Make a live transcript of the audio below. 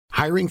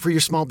Hiring for your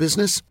small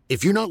business?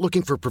 If you're not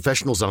looking for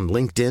professionals on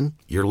LinkedIn,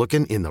 you're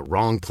looking in the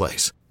wrong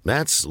place.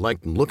 That's like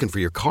looking for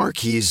your car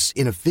keys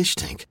in a fish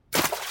tank.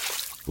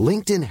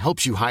 LinkedIn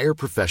helps you hire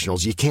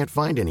professionals you can't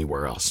find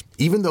anywhere else,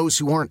 even those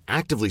who aren't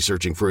actively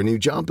searching for a new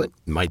job but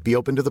might be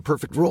open to the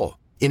perfect role.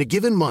 In a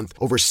given month,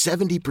 over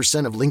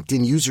 70% of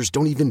LinkedIn users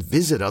don't even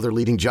visit other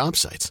leading job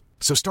sites.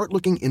 So start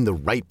looking in the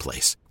right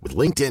place. With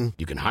LinkedIn,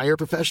 you can hire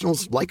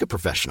professionals like a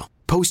professional.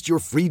 Post your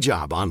free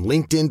job on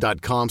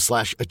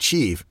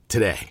linkedin.com/achieve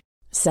today.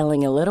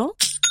 Selling a little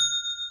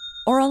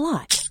or a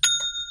lot?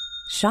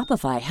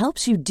 Shopify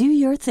helps you do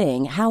your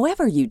thing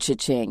however you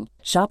cha-ching.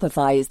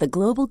 Shopify is the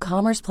global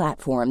commerce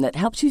platform that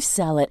helps you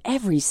sell at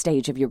every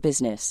stage of your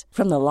business.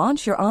 From the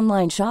launch your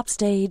online shop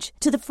stage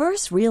to the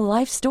first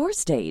real-life store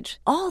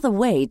stage, all the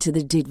way to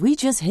the did we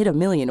just hit a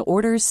million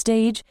orders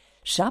stage.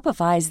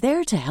 Shopify is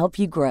there to help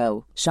you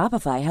grow.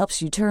 Shopify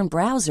helps you turn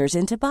browsers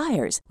into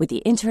buyers with the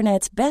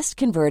internet's best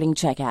converting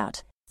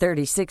checkout.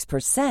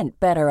 36%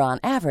 better on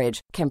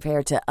average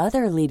compared to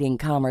other leading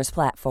commerce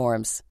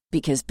platforms.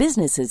 Because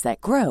businesses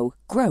that grow,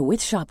 grow with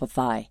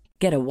Shopify.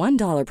 Get a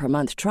 $1 per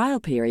month trial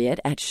period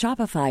at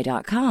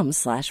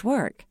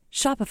shopify.com/work.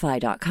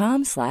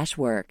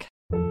 Shopify.com/work.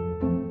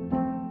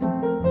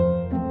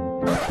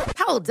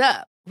 Hold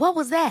up. What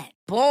was that?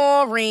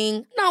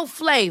 Boring. No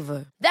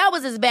flavor. That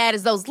was as bad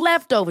as those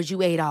leftovers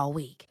you ate all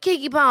week.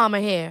 Keke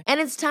Palmer here.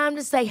 And it's time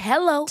to say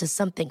hello to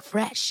something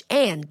fresh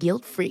and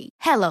guilt-free.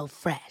 Hello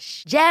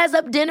Fresh. Jazz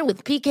up dinner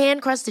with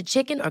pecan-crusted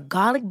chicken or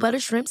garlic butter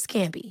shrimp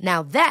scampi.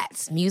 Now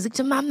that's music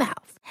to my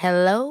mouth.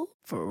 Hello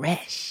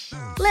Fresh.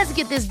 Let's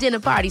get this dinner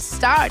party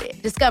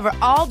started. Discover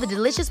all the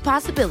delicious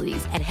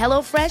possibilities at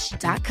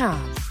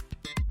hellofresh.com.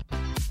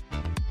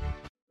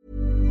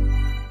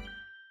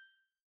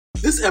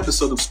 This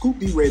episode of Scoop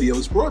B Radio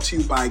is brought to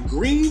you by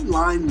Green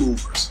Line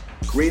Movers.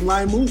 Green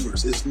Line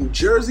Movers is New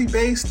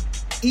Jersey-based,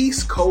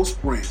 East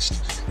Coast branched.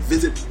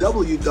 Visit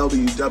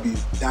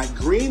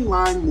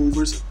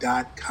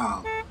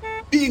www.greenlinemovers.com.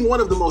 Being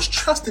one of the most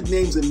trusted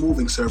names in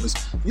moving service,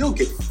 you'll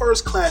get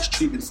first-class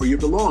treatment for your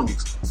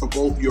belongings for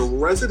both your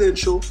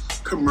residential,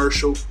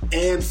 commercial,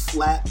 and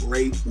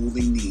flat-rate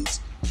moving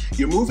needs.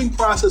 Your moving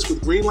process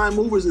with Green Line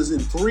Movers is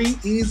in 3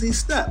 easy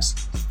steps.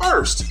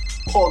 First,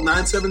 call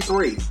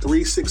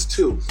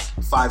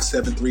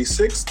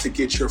 973-362-5736 to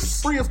get your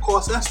free of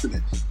cost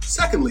estimate.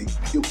 Secondly,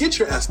 you'll get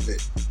your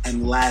estimate.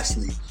 And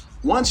lastly,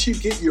 once you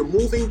get your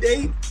moving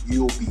date,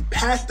 you'll be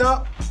packed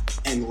up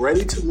and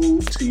ready to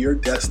move to your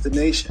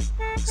destination.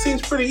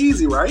 Seems pretty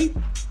easy, right?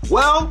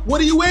 Well,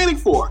 what are you waiting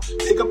for?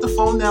 Pick up the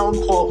phone now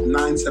and call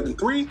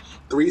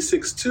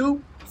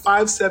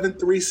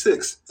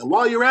 973-362-5736. And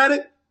while you're at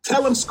it,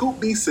 tell them Scoop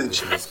B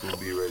sent you. Scoop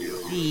B Radio.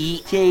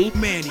 DJ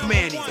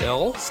Manny.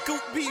 L.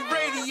 Scoop B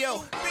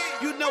Radio.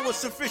 You know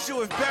it's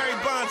official if Barry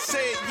Bonds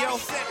said, yo,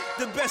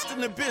 the best in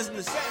the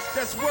business.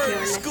 That's word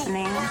of Scoop.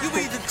 You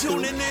either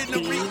tuning in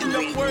or reading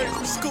the word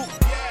from Scoop.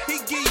 He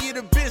give you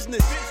the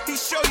business. He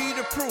show you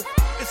the proof.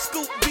 If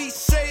Scoop B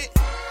say it,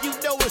 you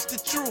know it's the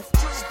truth.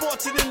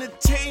 Sports and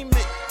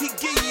entertainment, he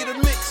give you the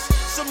mix.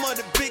 Some of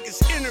the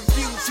biggest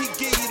interviews, he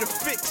give you the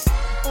fix.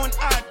 On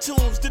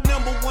iTunes, the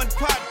 #1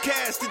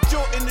 podcast, the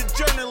Jordan, the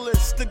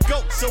journalist, the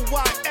GOAT, so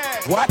why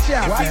ask? Watch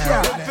out, if he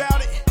know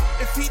about it,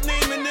 if he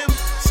naming them,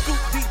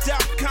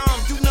 ScoopB.com,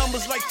 do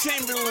numbers like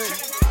Chamberlain.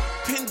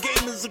 Pen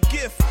game is a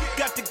gift,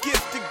 got the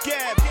gift to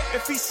gab.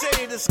 If he say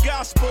it is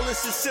gospel,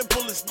 it's as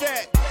simple as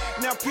that.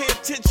 Now pay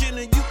attention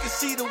and you can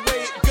see the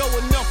way it go.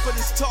 Enough of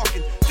this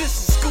talking, this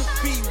is Scoop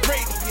B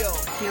Radio.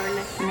 You're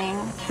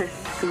listening to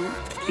Scoop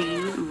B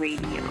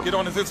Radio. Get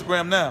on his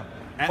Instagram now.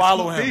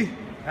 Follow him.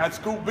 At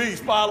Scoop B,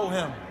 follow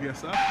him.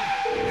 Yes, sir.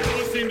 You're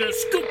listening to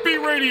Scoop B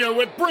Radio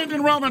with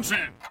Brandon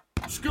Robinson.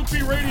 Scoop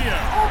B Radio.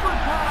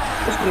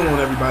 What's going on,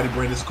 everybody?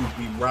 Brandon Scoop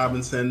B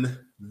Robinson.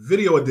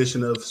 Video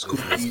edition of Scoop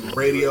B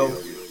Radio.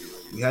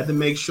 We had to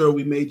make sure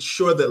we made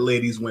sure that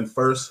ladies went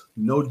first.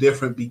 No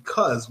different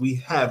because we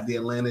have the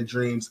Atlanta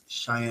Dreams,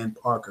 Cheyenne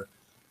Parker.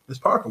 Ms.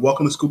 Parker,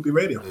 welcome to Scoop B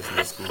Radio.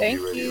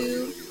 Thank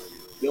you.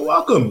 You're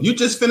welcome. You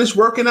just finished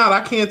working out.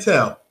 I can't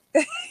tell.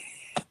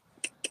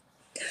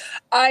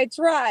 I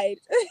tried.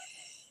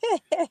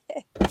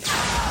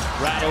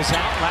 Rattles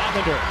out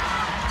Lavender.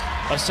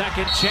 A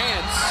second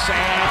chance.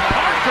 And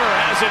Parker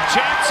has a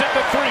chance at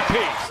the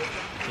three-piece.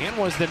 And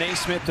was the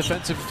Naismith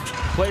Defensive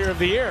Player of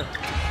the Year.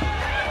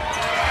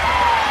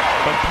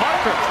 But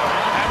Parker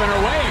having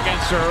her way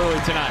against her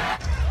early tonight.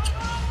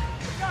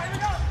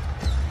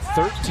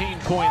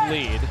 13-point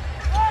lead.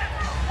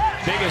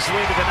 Biggest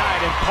lead of the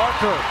night. And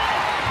Parker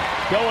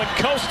going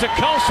coast to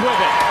coast with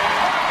it.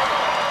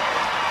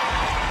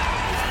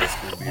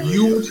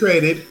 You were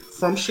traded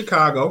from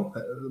Chicago.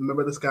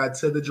 Remember this guy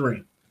to the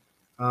Dream.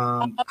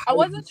 I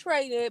wasn't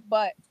traded,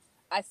 but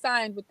I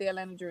signed with the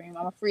Atlanta Dream.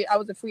 I was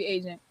a free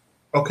agent.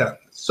 Okay,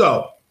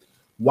 so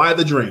why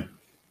the Dream?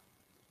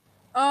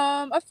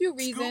 A few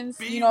reasons.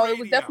 You know, it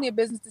was definitely a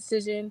business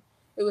decision.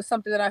 It was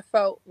something that I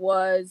felt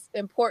was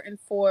important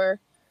for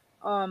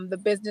the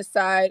business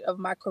side of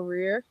my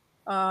career.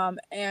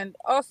 And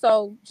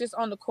also just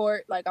on the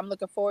court, like I'm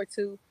looking forward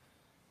to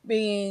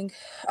being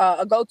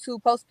a go-to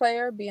post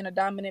player, being a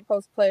dominant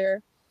post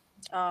player.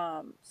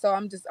 So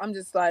I'm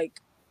just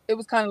like, it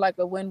was kind of like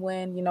a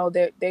win-win. You know,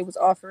 they was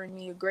offering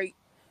me a great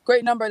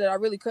number that I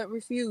really couldn't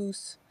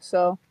refuse.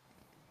 So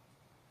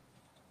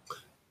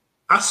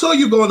I saw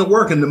you going to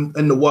work in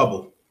the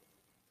Wubble.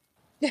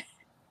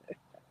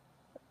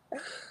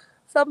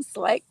 Something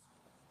slight.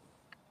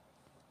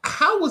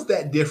 How was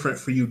that different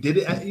for you? Did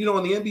it, you know,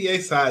 on the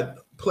NBA side,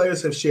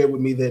 players have shared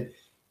with me that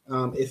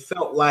it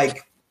felt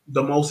like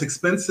the most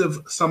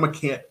expensive summer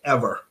camp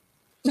ever.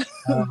 It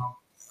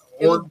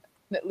was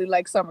definitely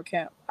like summer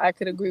camp. I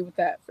could agree with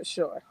that for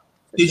sure.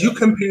 Did you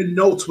compare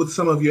notes with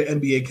some of your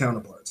NBA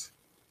counterparts?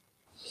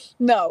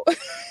 No.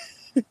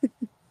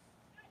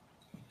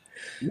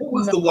 What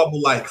was the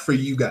Wubble like for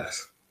you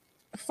guys?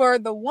 For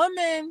the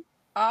women,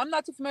 I'm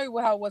not too familiar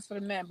with how it was for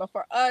the men, but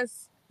for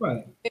us,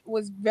 right, it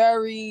was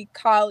very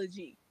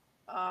collegey.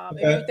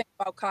 Everything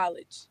about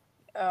college.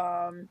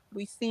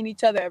 We seen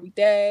each other every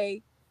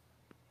day.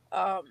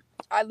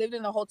 I lived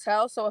in a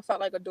hotel, so it felt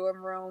like a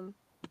dorm room.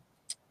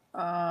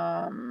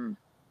 The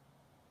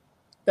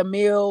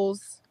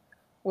meals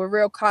were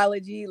real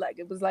collegey, like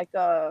it was like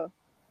a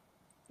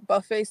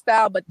buffet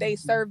style, but they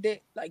served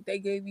it like they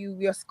gave you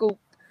your scoop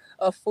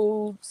of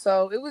food.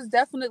 So it was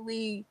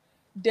definitely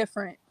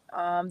different.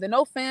 The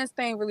no fans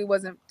thing really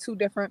wasn't too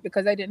different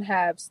because they didn't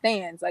have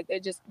stands, like they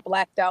just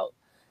blacked out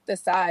the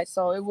side.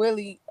 So it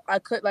really, I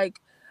couldn't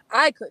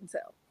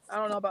tell. I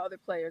don't know about other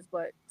players,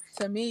 but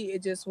to me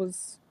it just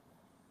was,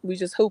 we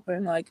just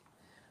hooping. Like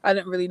I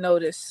didn't really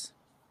notice.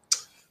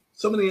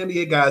 Some of the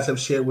NBA guys have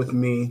shared with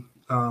me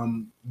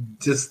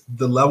just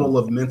the level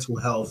of mental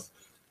health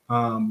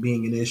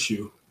being an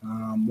issue.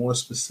 More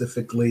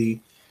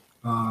specifically,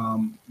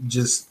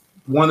 just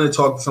wanting to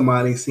talk to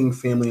somebody, seeing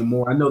family and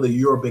more. I know that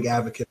you're a big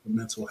advocate for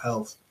mental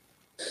health.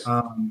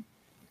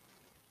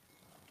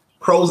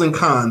 Pros and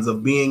cons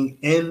of being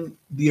in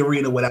the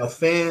arena without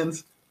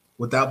fans,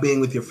 without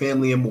being with your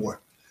family and more.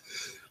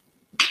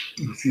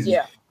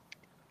 Yeah.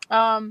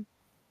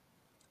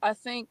 I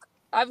think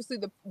obviously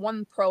the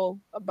one pro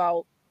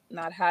about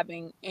not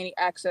having any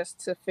access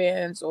to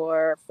fans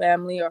or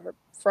family or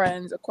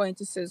friends,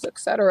 acquaintances,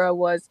 etc.,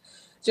 was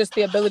just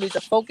the ability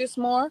to focus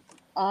more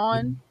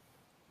on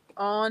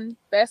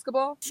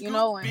basketball, you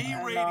know,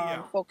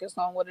 and focus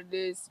on what it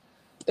is,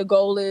 the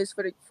goal is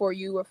for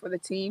you or for the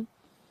team.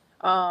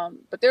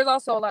 But there's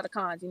also a lot of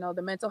cons. You know,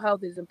 the mental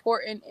health is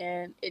important,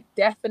 and it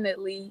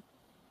definitely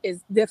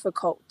is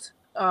difficult.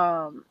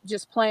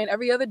 Just playing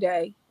every other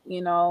day,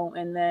 you know,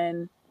 and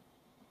then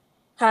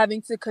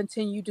having to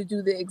continue to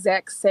do the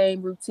exact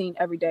same routine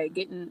every day,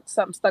 getting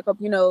something stuck up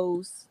your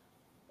nose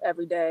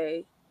every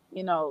day,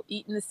 you know,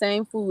 eating the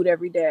same food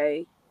every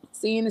day,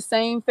 seeing the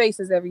same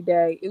faces every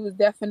day. It was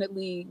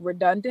definitely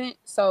redundant.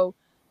 So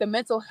the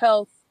mental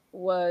health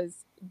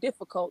was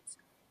difficult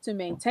to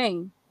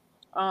maintain.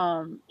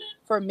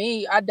 For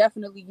me, I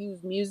definitely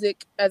use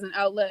music as an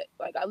outlet.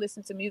 Like I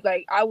listen to music.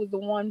 Like I was the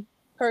one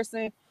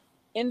person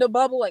in the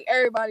bubble. Like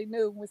everybody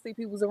knew when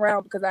CP was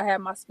around because I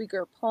had my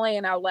speaker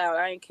playing out loud.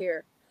 I didn't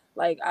care.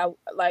 The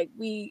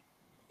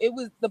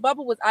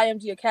bubble was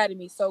IMG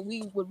Academy, so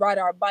we would ride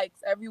our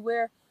bikes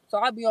everywhere. So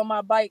I'd be on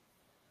my bike,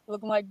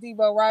 looking like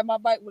Debo, ride my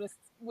bike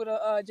with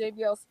a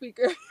JBL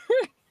speaker,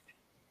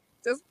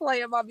 just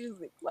playing my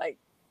music. Like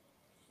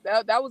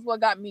that was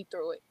what got me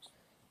through it.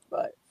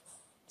 But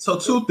so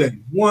two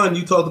things. One,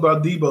 you talked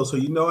about Debo, so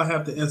you know I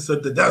have to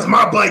insert that's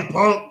my bike,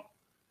 punk.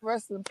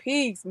 Rest in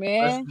peace,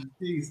 man. Rest in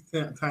peace,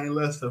 Tiny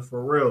Lester,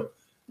 for real.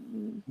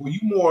 Were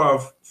you more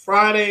of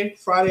Friday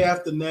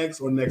after next,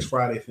 or next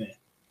Friday fan?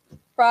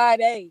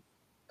 Friday.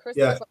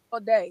 Christmas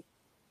all day.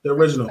 The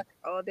original.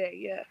 All day,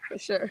 yeah, for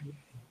sure.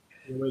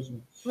 The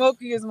original.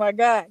 Smokey is my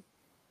guy.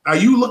 Are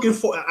you looking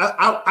for?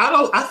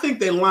 I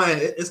think they're lying.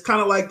 It's kind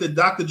of like the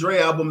Dr. Dre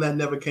album that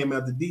never came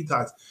out, the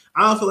Detox.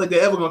 I don't feel like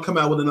they're ever gonna come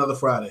out with another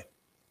Friday.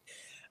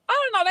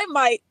 I don't know.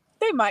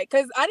 They might,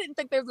 because I didn't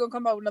think they was gonna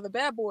come out with another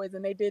Bad Boys,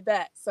 and they did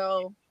that.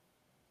 So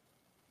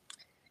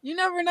you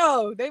never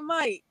know. They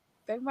might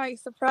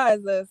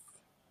surprise us.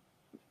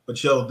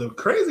 But yo, the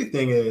crazy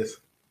thing is,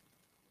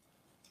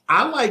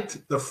 I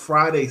liked the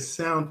Friday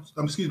sound.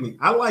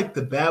 I liked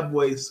the Bad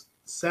Boys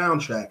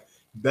soundtrack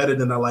better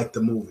than I liked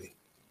the movie.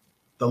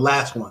 The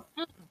last one.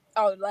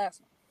 Oh, the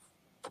last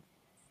one.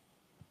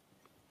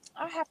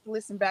 I have to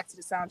listen back to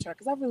the soundtrack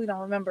because I really don't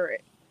remember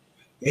it.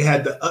 It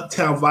had the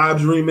Uptown Vibes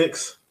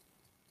remix.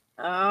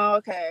 Oh,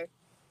 okay.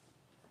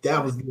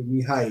 That was giving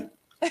me hype.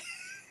 I'm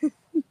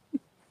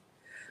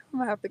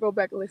gonna have to go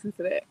back and listen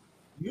to that.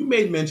 You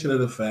made mention of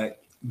the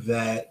fact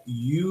that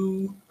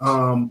you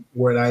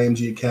were at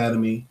IMG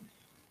Academy,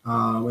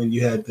 and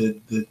you had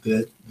the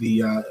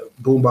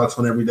boombox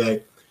on every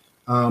day.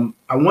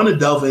 I want to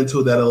delve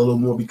into that a little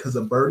more because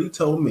a birdie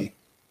told me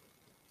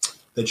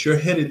that your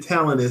hidden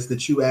talent is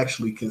that you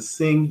actually can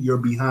sing your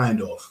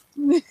behind off.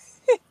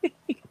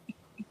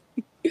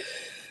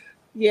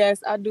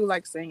 Yes, I do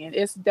like singing.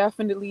 It's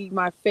definitely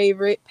my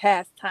favorite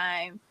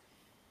pastime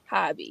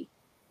hobby.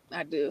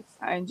 I do.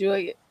 I enjoy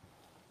it.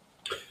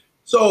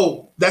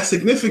 So that's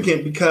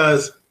significant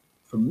because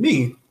For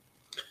me,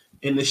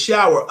 in the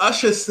shower,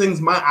 Usher sings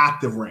my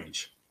octave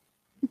range.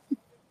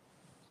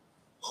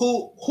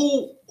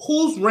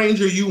 Whose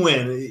range are you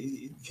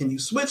in? Can you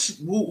switch?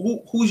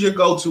 Who's your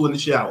go-to in the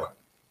shower?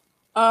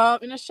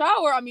 In the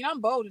shower, I mean,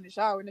 I'm bold in the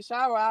shower. In the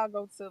shower, I'll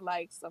go to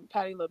like some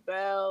Patti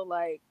LaBelle,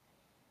 like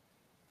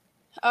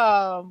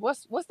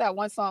what's that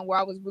one song where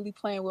I was really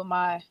playing with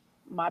my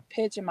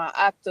pitch and my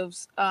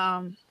octaves?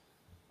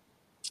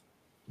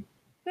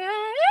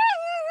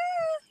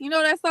 You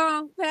know that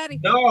song, Patty?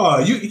 No,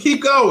 you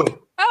keep going.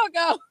 Oh go.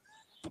 I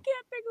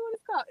can't think of what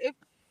it's called.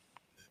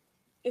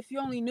 If you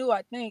only knew,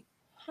 I think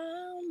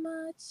how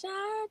much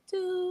I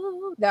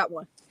do. That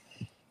one.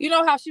 You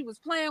know how she was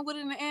playing with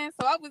it in the end?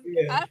 So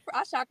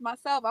I shocked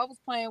myself. I was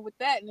playing with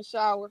that in the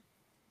shower.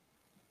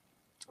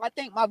 I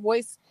think my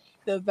voice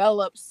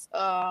develops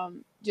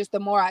just the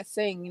more I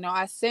sing. You know,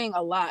 I sing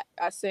a lot.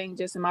 I sing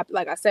just in my,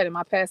 like I said, in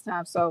my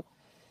pastime. So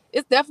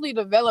it's definitely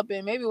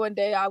developing. Maybe one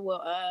day I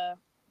will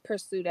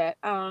pursue that.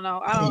 I don't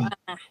know.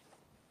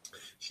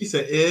 She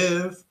said,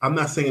 if I'm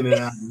not singing it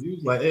out. You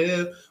was like,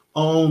 if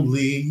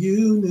only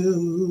you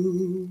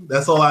knew.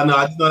 That's all I know.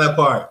 I just know that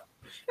part.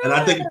 And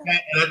I think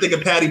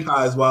of Patty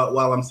Pies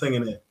while I'm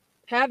singing it.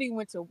 Patty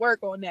went to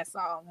work on that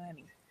song,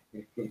 honey.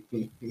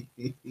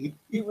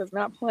 He was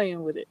not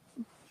playing with it.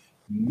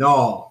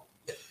 No.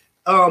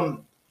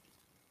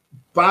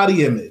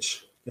 Body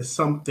image is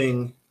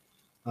something,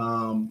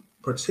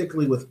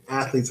 particularly with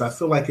athletes. I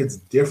feel like it's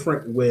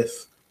different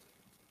with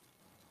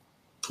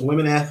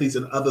women athletes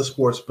in other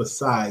sports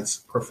besides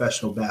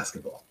professional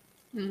basketball.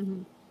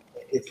 Mm-hmm.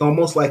 It's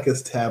almost like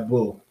it's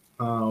taboo.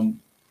 And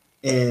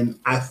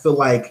I feel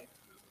like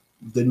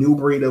the new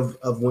breed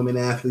of women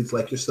athletes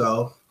like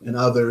yourself and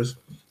others,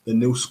 the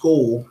new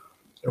school,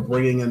 are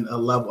bringing in a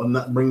level,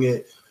 not bringing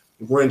it.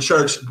 If we're in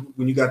church,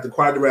 when you got the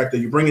choir director,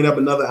 you bring it up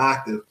another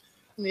octave.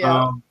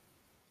 Yeah.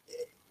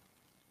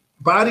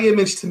 Body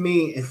image to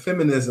me and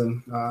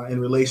feminism in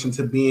relation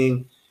to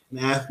being an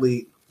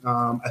athlete,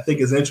 I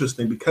think is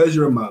interesting because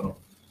you're a model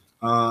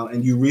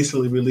and you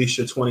recently released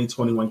your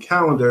 2021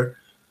 calendar.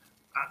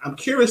 I'm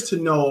curious to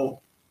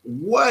know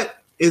what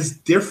is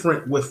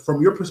different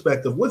from your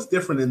perspective. What's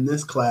different in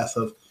this class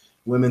of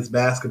women's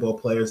basketball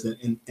players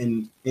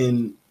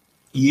in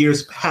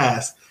years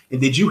past?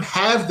 And did you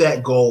have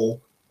that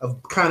goal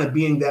of kind of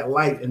being that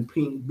light and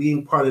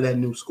being part of that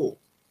new school?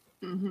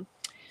 Mm-hmm.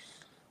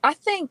 I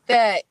think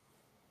that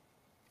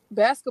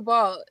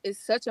basketball is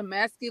such a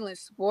masculine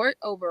sport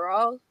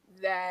overall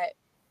that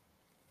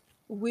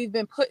we've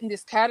been put in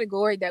this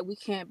category that we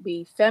can't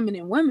be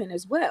feminine women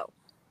as well.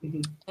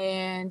 Mm-hmm.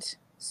 And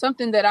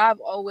something that I've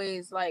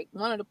always, like,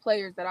 one of the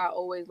players that I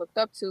always looked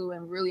up to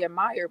and really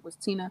admired was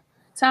Tina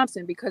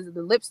Thompson because of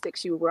the lipstick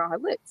she would wear on her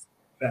lips.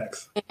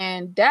 Facts.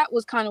 And that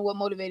was kind of what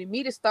motivated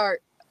me to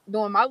start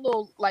doing my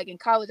little, like in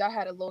college, I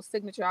had a little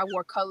signature. I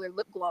wore colored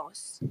lip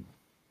gloss.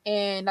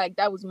 And like,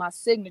 that was my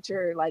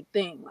signature, like,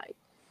 thing. Like,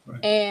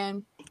 right.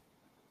 And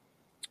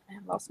I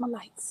lost my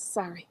lights.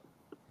 Sorry.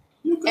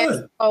 You're good.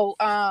 And so,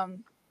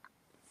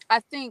 I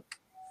think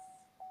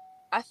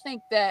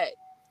that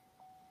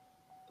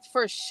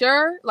for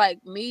sure,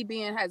 like, me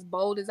being as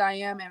bold as I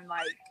am and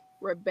like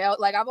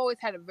like, I've always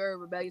had a very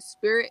rebellious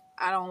spirit.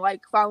 I don't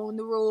like following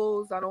the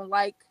rules. I don't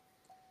like,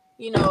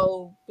 being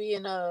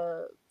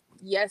a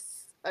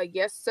yes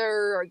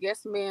sir or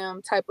yes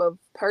ma'am type of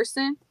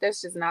person.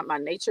 That's just not my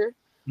nature.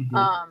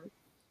 Mm-hmm.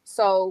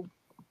 So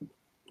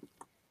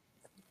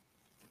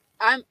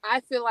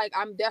I feel like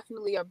I'm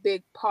definitely a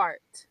big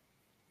part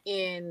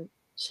in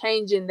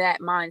changing that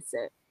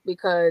mindset,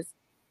 because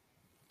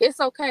it's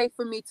okay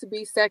for me to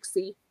be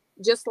sexy,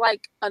 just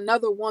like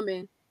another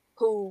woman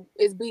who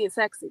is being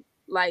sexy.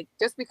 Like,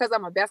 just because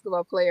I'm a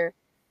basketball player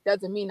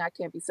doesn't mean I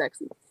can't be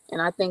sexy.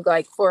 And I think,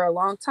 like, for a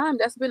long time,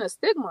 that's been a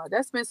stigma.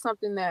 That's been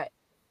something that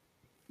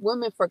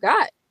women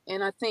forgot.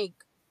 And I think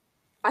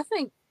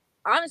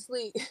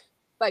honestly,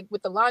 like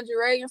with the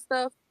lingerie and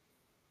stuff,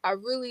 I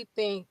really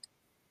think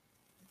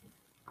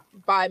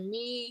by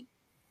me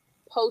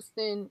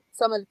posting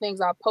some of the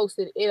things I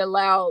posted, it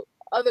allowed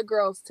other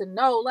girls to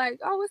know, like,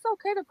 oh, it's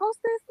okay to post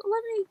this.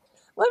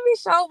 Let me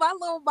show my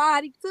little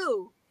body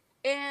too.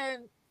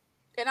 And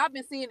I've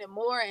been seeing it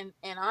more, and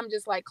I'm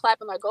just like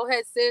clapping, like, go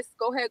ahead, sis,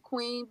 go ahead,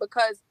 queen,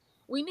 because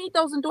we need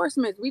those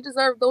endorsements. We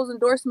deserve those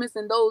endorsements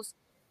and those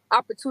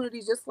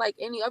opportunities, just like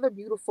any other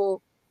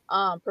beautiful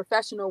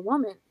professional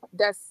woman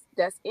that's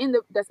in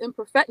the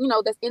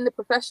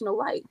professional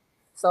light.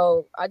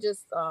 So I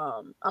just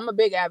I'm a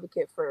big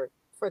advocate for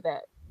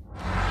that.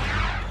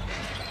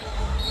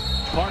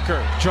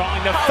 Parker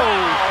drawing the foul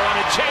and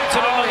a chance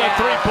at another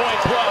three-point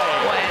play.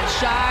 When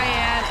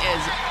Cheyenne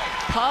is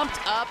pumped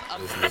up.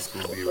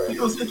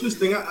 It was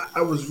interesting.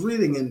 I was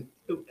reading and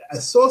I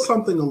saw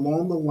something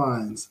along the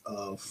lines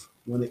of,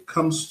 when it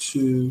comes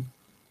to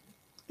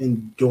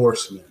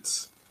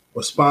endorsements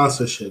or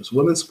sponsorships,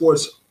 women's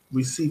sports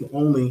receive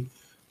only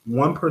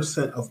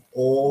 1% of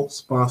all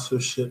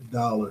sponsorship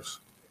dollars.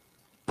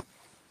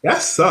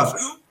 That sucks.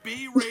 Scoop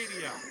B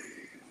Radio.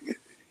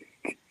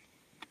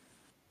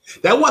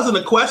 That wasn't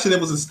a question.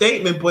 It was a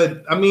statement.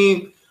 But I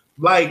mean,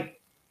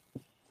 like,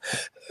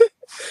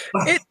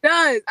 It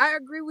does. I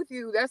agree with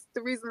you. That's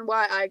the reason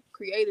why I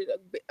created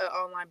an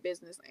online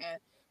business and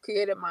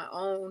created my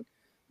own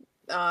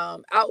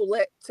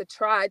outlet to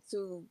try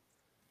to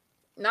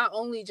not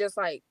only just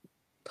like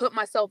put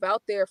myself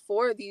out there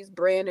for these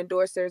brand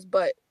endorsers,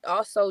 but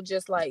also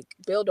just like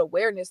build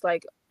awareness.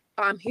 Like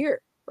I'm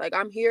here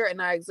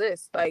and I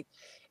exist. Like,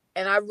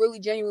 and I really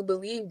genuinely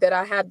believe that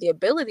I have the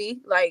ability,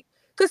 like,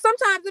 cause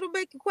sometimes it'll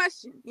make you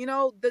question,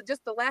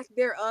 just the lack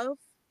thereof.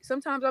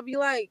 Sometimes I'll be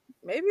like,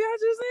 maybe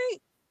it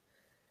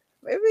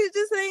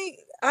just ain't,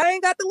 I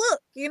ain't got the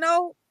look,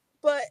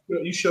 but.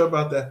 You sure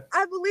about that?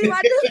 I believe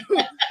I do.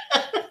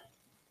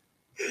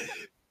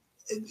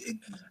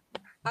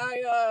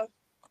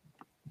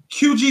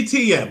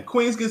 QGTM,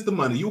 Queens Gets the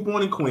Money. You were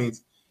born in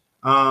Queens,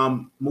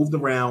 moved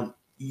around.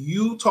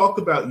 You talked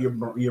about your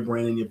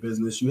brand and your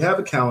business. You have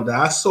a calendar.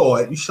 I saw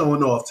it. You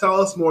showing off.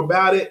 Tell us more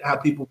about it, how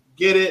people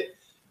get it,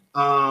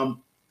 and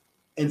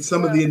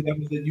some of the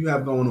endeavors that you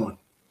have going on.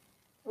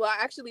 Well, I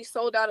actually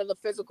sold out of the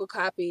physical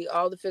copy.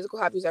 All the physical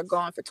copies are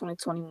gone for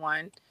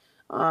 2021.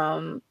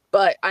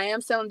 But I am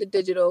selling the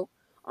digital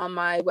on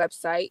my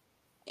website.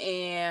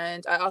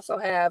 And I also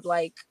have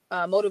like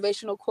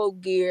motivational quote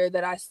gear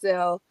that I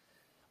sell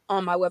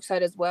on my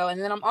website as well.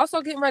 And then I'm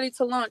also getting ready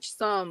to launch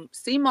some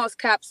sea moss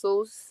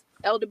capsules,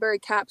 elderberry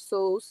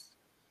capsules,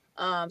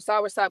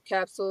 soursop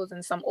capsules,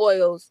 and some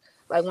oils.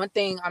 Like one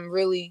thing I'm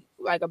really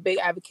like a big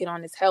advocate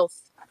on is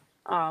health.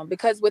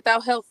 Because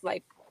without health,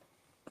 like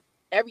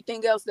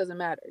everything else doesn't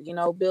matter,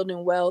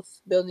 building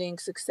wealth, building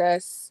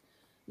success,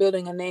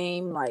 building a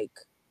name. Like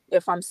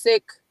if I'm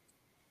sick,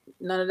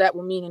 none of that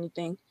will mean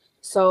anything.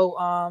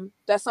 So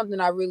that's something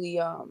I really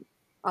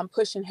I'm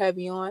pushing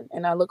heavy on,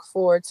 and I look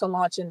forward to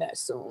launching that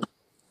soon.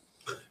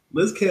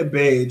 Liz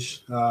Cambage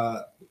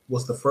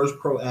was the first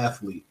pro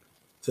athlete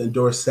to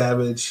endorse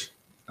Savage,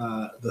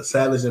 the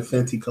Savage and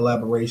Fenty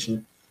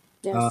collaboration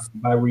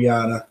by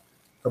Rihanna.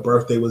 Her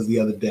birthday was the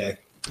other day.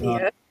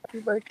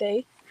 Happy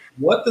birthday.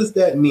 What does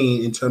that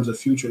mean in terms of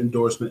future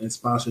endorsement and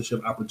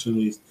sponsorship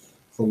opportunities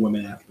for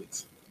women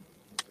athletes?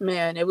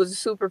 Man, it was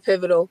super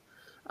pivotal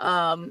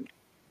for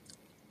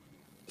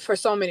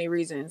so many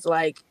reasons.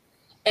 Like,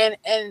 and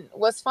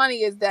what's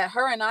funny is that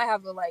her and I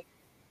have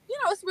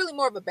it's really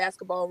more of a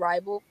basketball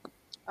rival.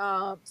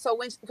 So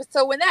when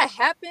that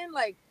happened,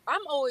 like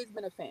I've always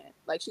been a fan.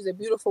 Like she's a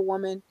beautiful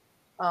woman,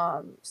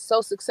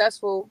 so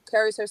successful,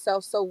 carries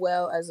herself so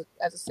well as a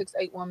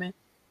 6'8" woman.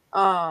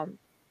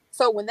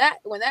 So when that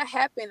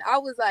happened, I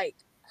was like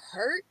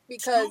hurt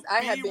because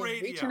I had been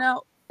reaching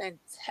out and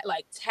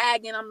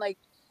tagging. I'm like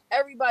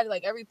everybody,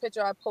 like every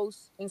picture I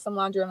post in some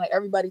laundry, I'm like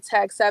everybody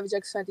tags Savage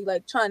X Fenty,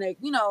 like trying to,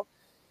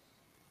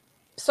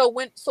 So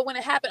when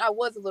it happened, I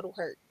was a little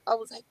hurt. I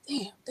was like,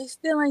 damn, they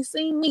still ain't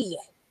seen me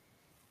yet.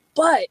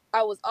 But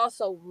I was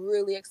also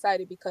really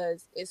excited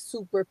because it's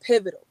super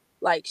pivotal.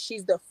 Like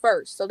she's the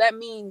first. So that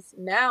means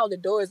now the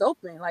door is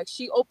open. Like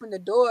she opened the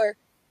door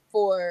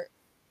for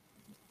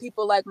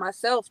people like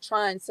myself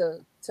trying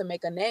to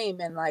make a name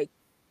and like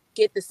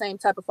get the same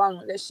type of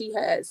following that she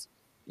has,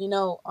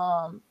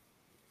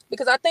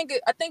 because I think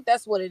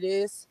that's what it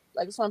is.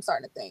 Like that's what I'm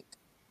starting to think,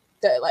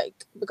 that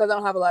like because I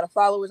don't have a lot of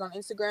followers on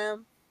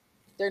Instagram,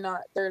 they're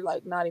not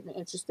even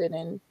interested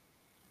in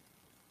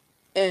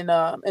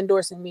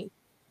endorsing me.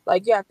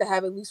 Like you have to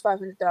have at least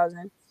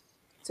 500,000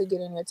 to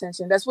get any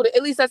attention. That's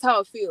how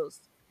it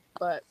feels.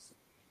 But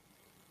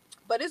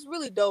it's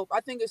really dope.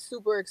 I think it's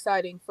super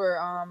exciting for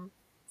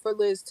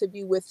Liz to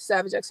be with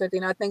Savage X Fenty,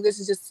 and I think this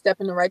is just a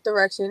step in the right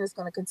direction. It's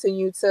going to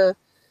continue to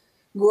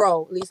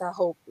grow. At least I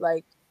hope.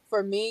 Like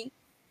for me,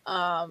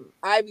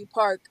 Ivy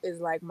Park is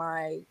like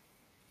my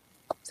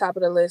top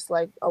of the list.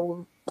 Like I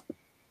will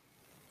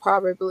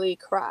probably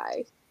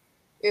cry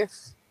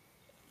if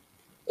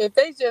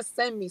they just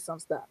send me some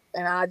stuff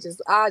and I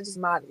just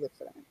model it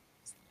for them.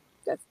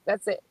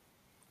 That's it.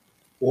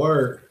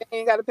 Word. They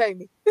ain't gotta pay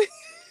me.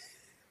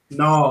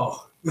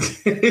 No.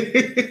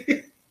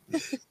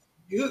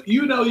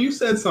 You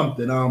said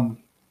something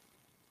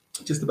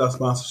just about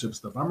sponsorship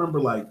stuff. I remember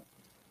like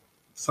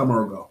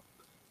summer ago,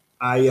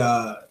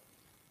 I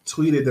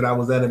tweeted that I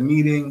was at a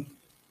meeting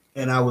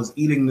and I was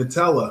eating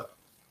Nutella,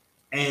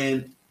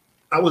 and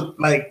I was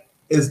like,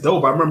 it's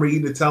dope. I remember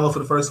eating Nutella for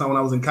the first time when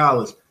I was in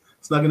college.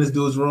 Snuck in this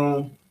dude's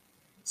room,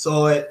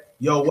 saw it.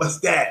 Yo, what's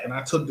that? And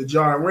I took the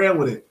jar and ran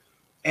with it.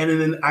 And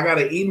then I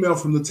got an email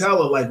from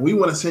Nutella, like, we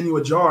want to send you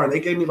a jar. And they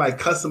gave me like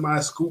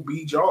customized Scoop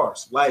B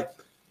jars. Like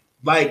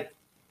with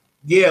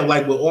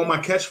all my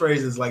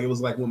catchphrases, like it was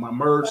like with my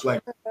merch,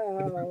 like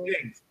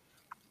things.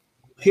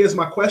 Here's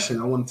my question.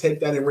 I want to take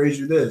that and raise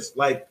you this.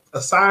 Like,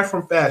 aside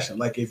from fashion,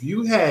 like if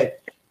you had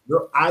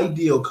your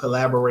ideal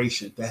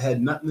collaboration that had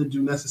nothing to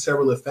do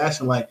necessarily with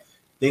fashion, like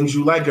things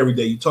you like every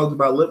day. You talked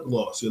about lip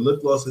gloss. Your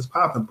lip gloss is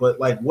popping, but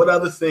like, what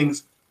other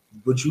things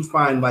would you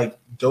find like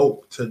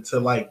dope to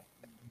like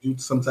do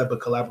some type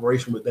of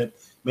collaboration with that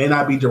may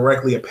not be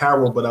directly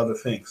apparel, but other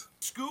things?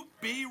 Scoop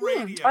B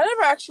Radio. I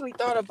never actually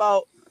thought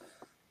about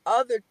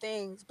other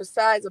things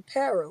besides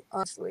apparel,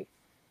 honestly.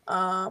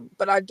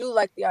 But I do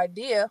like the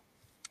idea,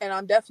 and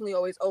I'm definitely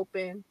always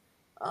open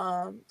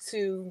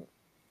to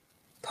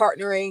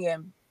partnering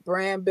and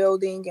brand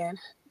building and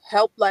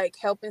helping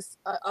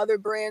other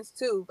brands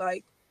too.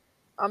 Like,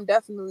 I'm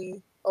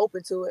definitely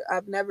open to it.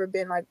 I've never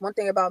been like, one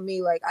thing about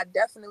me, like, I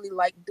definitely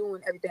like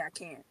doing everything I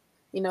can,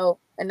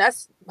 and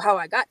that's how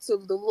I got to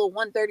the little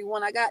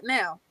 131 I got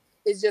now.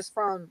 It's just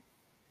from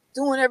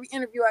doing every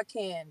interview I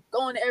can,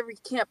 going to every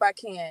camp I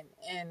can,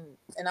 and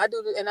I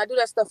do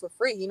that stuff for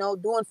free,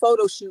 doing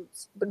photo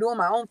shoots, but doing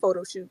my own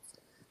photo shoots,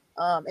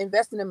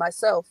 investing in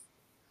myself.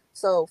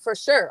 So for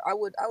sure, I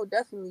would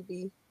definitely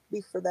be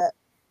for that.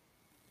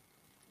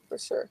 For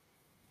sure.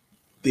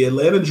 The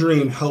Atlanta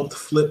Dream helped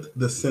flip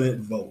the Senate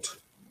vote.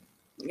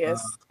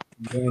 Yes.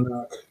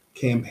 Warnock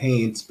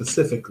campaign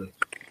specifically.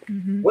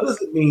 Mm-hmm. What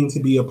does it mean to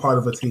be a part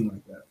of a team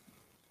like that?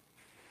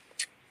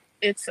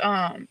 It's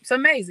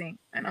amazing,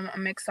 and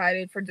I'm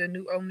excited for the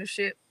new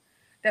ownership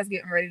that's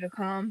getting ready to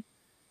come.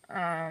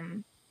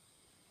 I'm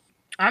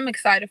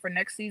excited for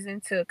next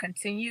season to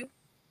continue,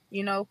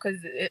 because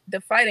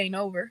the fight ain't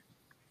over.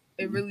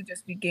 It really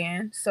just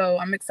began. So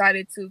I'm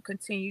excited to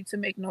continue to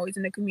make noise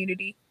in the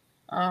community.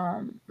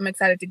 I'm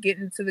excited to get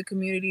into the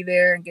community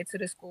there and get to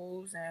the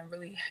schools and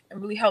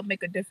really help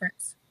make a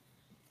difference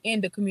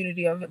in the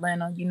community of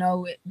Atlanta.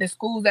 The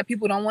schools that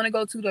people don't want to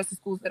go to, that's the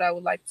schools that I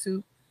would like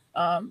to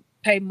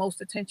pay most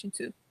attention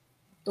to,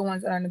 the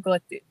ones that are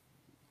neglected.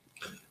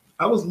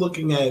 I was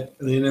looking at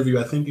an interview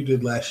I think you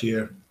did last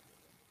year.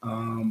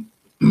 When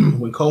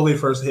COVID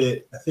first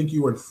hit, I think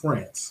you were in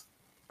France.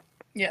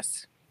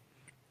 Yes.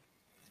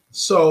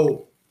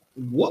 So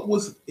what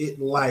was it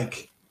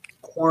like,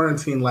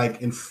 quarantine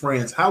like in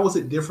France? How was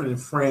it different in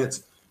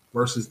France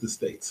versus the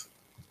States?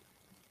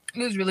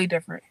 It was really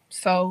different.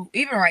 So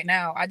even right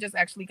now, I just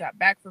actually got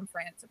back from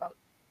France about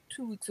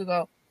 2 weeks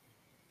ago.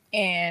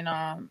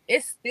 And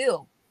it's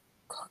still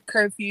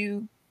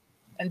curfew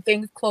and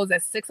things close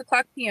at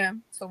 6:00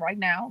 p.m. So right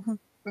now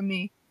for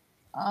me,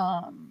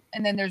 and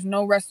then there's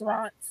no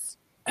restaurants.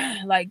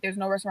 Like, there's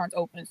no restaurants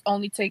open. It's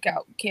only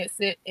takeout. Can't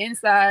sit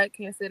inside,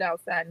 can't sit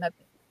outside,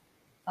 nothing.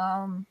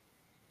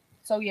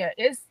 So yeah,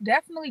 it's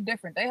definitely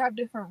different. They have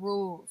different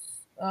rules.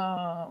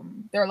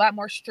 They're a lot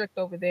more strict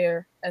over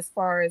there as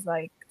far as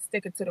like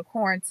sticking to the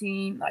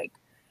quarantine. Like,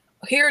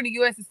 here in the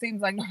US, it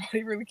seems like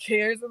nobody really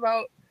cares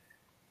about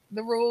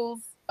the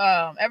rules.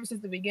 Ever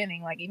since the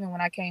beginning, like even when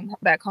I came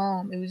back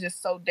home, it was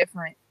just so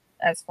different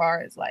as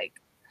far as like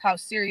how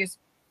serious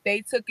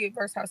they took it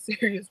versus how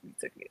serious we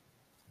took it.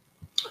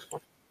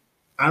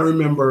 I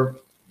remember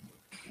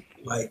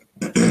like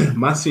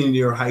my senior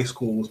year of high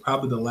school was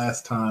probably the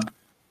last time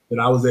that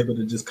I was able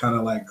to just kind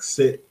of like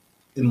sit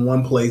in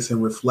one place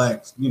and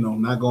reflect,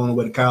 not going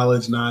away to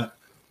college, not,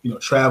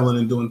 traveling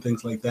and doing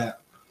things like that.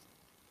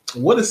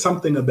 What is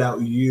something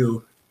about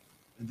you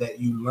that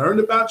you learned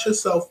about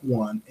yourself,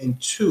 one,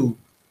 and two,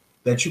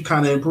 that you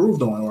kind of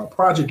improved on, or a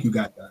project you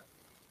got done?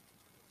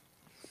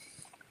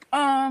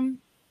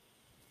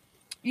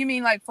 You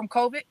mean like from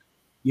COVID?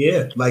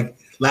 Yeah, like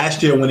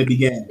last year when it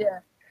began. Yeah.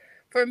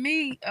 For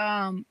me,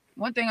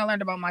 one thing I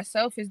learned about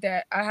myself is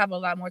that I have a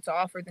lot more to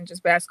offer than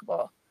just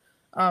basketball.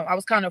 I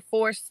was kind of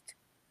forced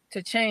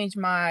to change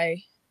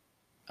my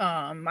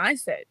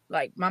mindset.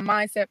 Like, my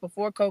mindset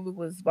before COVID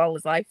was ball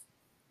is life.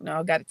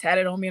 I got it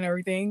tatted on me and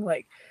everything.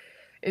 Like,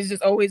 it's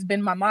just always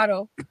been my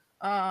motto.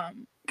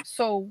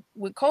 So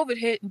when COVID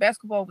hit and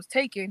basketball was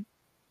taken,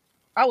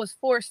 I was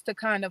forced to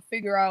kind of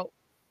figure out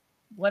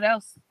what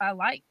else I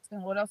liked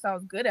and what else I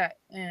was good at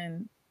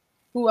and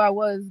who I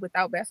was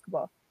without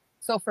basketball.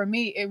 So for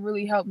me, it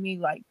really helped me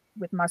like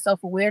with my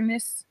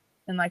self-awareness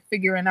and like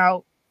figuring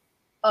out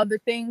other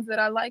things that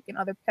I like and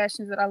other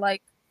passions that I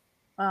like.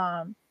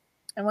 And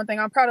one thing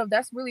I'm proud of,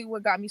 that's really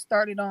what got me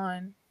started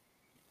on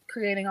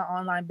creating an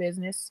online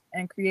business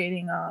and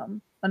creating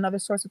another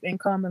source of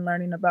income and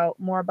learning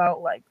more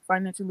about like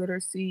financial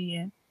literacy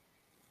and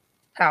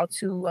how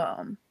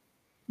to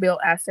build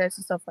assets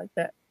and stuff like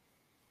that.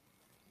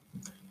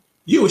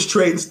 You was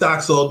trading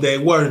stocks all day,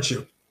 weren't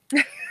you?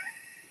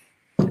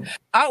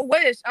 I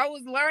wish. I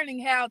was learning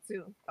how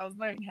to.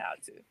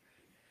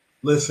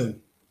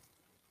 Listen,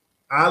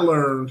 I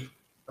learned,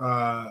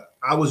 I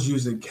was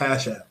using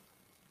Cash App.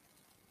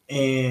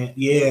 And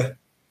yeah,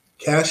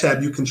 Cash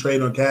App, you can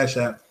trade on Cash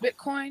App.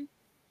 Bitcoin?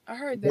 I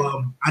heard that.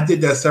 Well, I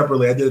did that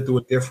separately. I did it through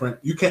a different.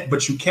 You can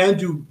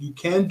do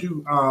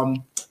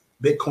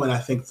Bitcoin, I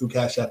think, through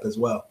Cash App as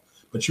well.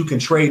 But you can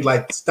trade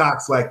like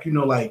stocks, like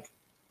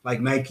like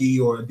Nike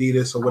or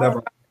Adidas or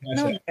whatever.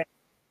 No.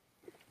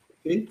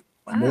 See?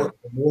 Wow.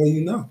 The more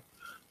you know.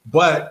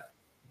 But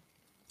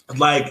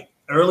like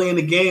early in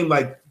the game,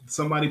 like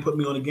somebody put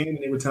me on the game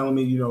and they were telling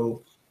me,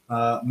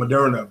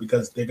 Moderna,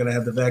 because they're gonna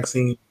have the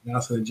vaccine,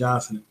 Johnson &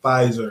 Johnson, and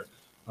Pfizer,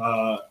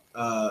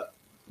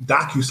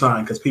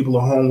 DocuSign, because people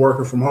are home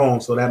working from home,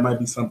 so that might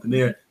be something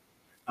there.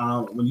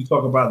 When you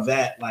talk about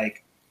that,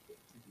 like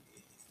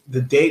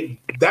the date,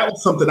 that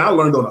was something I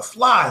learned on the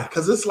fly,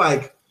 because it's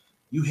like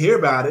you hear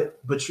about it,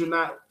 but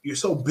you're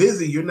so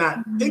busy, you're not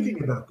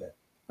thinking about that.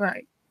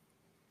 Right.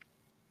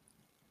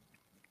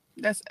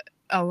 That's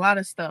a lot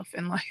of stuff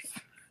in life.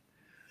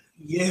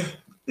 Yeah.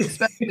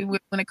 especially when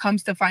it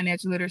comes to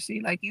financial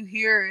literacy. Like you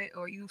hear it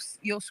or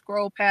you'll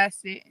scroll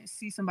past it and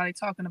see somebody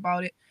talking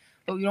about it,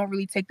 but you don't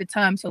really take the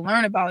time to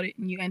learn about it,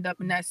 and you end up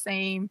in that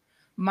same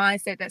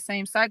mindset, that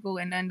same cycle,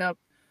 and end up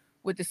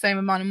with the same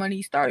amount of money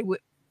you started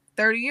with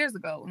 30 years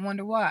ago and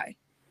wonder why.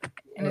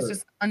 And it's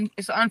just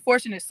it's an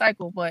unfortunate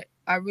cycle, but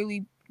I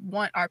really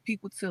want our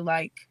people to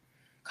like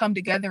come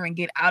together and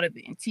get out of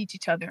it and teach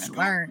each other and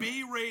learn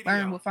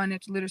what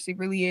financial literacy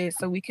really is,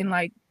 so we can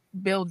like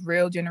build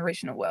real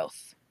generational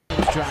wealth.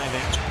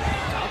 Driving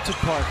out to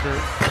Parker.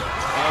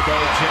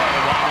 Elbow J,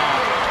 why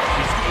not?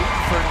 She's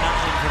 8 for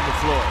 9 from the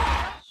floor.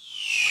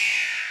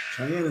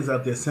 Cheyenne is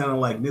out there sounding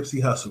like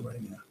Nipsey Hussle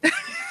right now.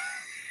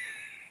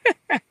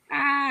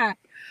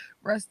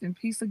 Rest in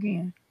peace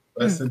again.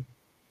 Listen,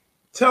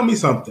 tell me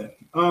something.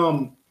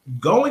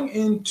 Going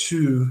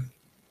into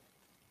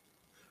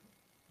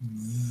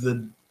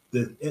the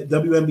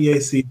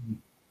WNBA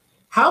season,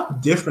 how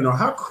different or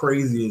how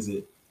crazy is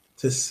it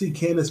to see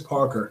Candace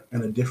Parker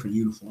in a different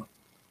uniform?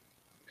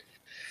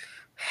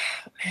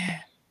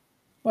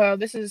 Well,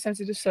 this is a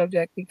sensitive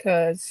subject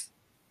because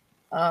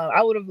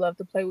I would have loved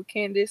to play with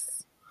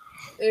Candace.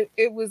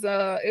 It was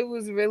a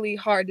really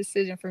hard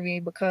decision for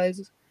me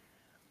because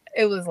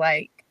it was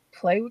like,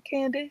 play with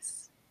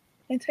Candace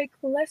and take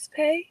less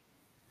pay,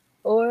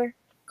 or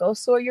go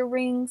soar your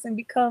rings and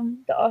become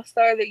the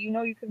all-star that you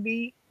know you could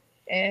be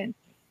and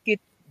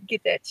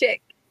get that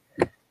check.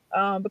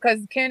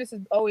 Because Candace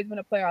has always been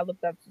a player I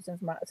looked up to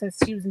since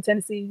she was in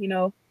Tennessee, you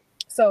know.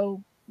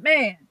 So,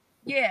 man,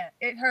 yeah,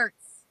 it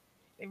hurts.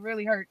 It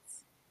really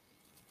hurts.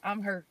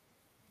 I'm hurt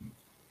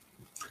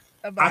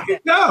about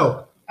that.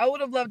 Go. I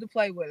would have loved to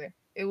play with her.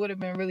 It would have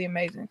been really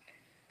amazing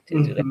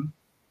to do that.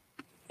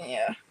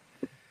 Yeah.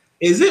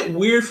 Is it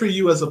weird for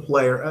you as a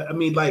player? I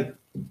mean, like,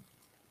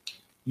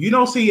 you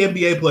don't see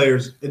NBA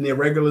players in their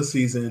regular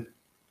season,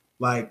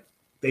 like,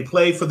 they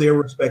play for their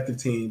respective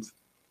teams,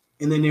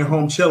 and then they're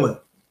home chilling.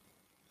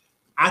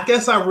 I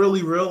guess I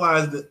really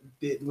realized that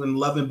when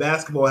Love and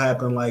Basketball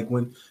happened, like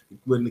when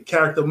the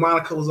character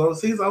Monica was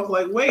overseas, I was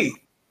like, wait,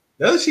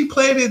 doesn't she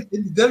play in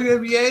the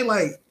WNBA?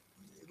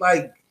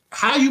 Like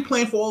how are you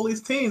playing for all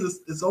these teams?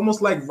 It's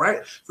almost like,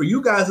 right, for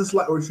you guys, it's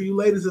like, or for you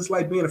ladies, it's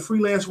like being a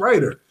freelance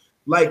writer.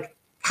 Like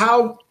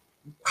how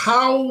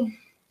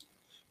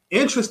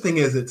interesting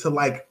is it to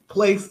like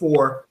play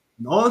for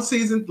an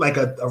on-season, like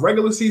a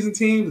regular season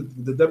team,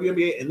 the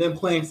WNBA, and then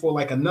playing for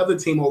like another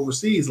team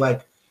overseas?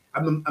 Like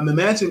I'm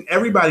imagining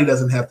everybody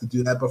doesn't have to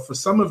do that, but for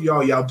some of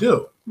y'all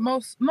do.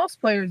 Most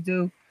players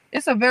do.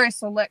 It's a very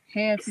select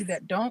handful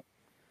that don't.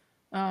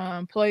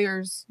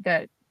 Players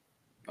that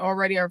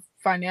already are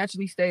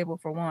financially stable,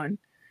 for one,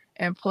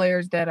 and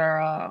players that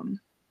are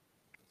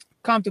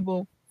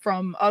comfortable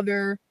from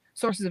other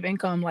sources of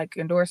income, like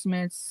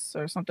endorsements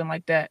or something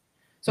like that.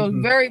 So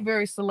very,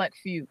 very select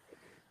few.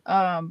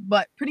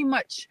 But pretty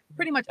much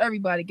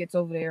everybody gets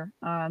over there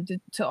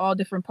to all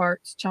different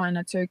parts: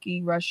 China,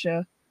 Turkey,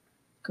 Russia,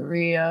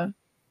 Korea,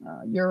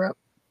 Europe.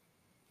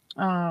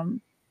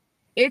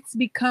 It's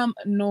become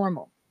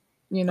normal.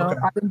 You know,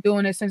 I've been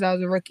doing it since I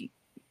was a rookie.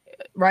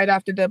 Right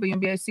after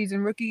WNBA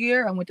season rookie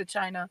year, I went to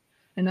China,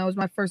 and that was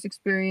my first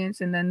experience.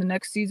 And then the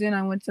next season,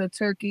 I went to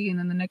Turkey, and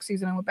then the next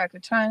season, I went back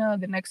to China.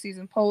 The next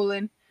season,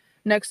 Poland.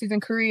 Next season,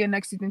 Korea.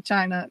 Next season,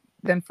 China.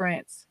 Then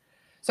France.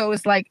 So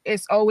it's like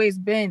it's always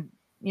been,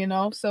 you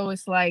know. So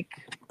it's like,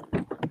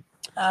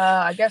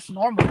 I guess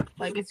normal.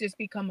 Like it's just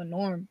become a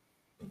norm,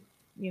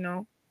 you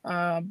know.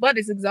 But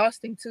it's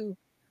exhausting too.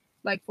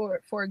 Like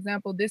for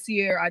example, this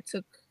year I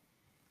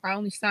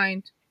only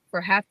signed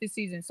for half the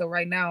season. So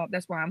right now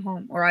that's why I'm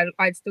home, or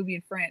I'd still be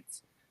in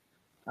France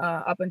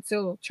up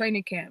until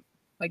training camp.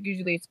 Like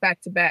usually it's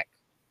back to back,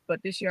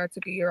 but this year I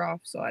took a year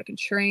off so I can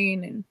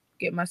train and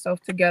get myself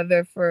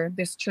together for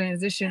this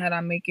transition that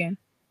I'm making.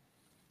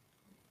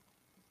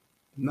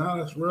 No,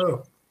 that's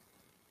real.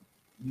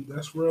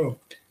 That's real.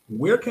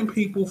 Where can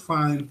people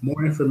find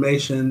more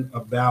information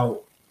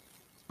about,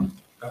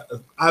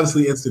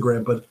 obviously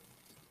Instagram, but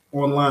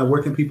online,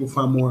 where can people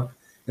find more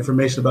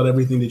information about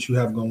everything that you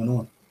have going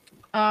on?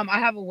 I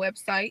have a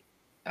website.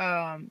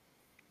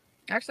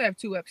 Actually, I have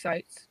two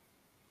websites.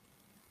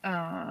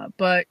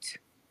 But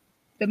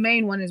the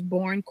main one is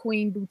Born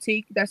Queen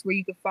Boutique. That's where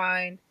you can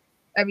find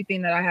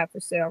everything that I have for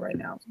sale right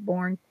now. It's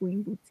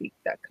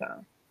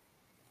bornqueenboutique.com.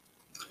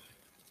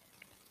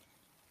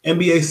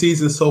 NBA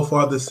season so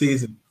far this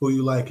season, who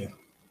you liking?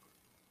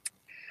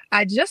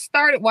 I just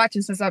started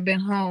watching since I've been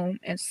home,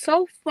 and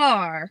so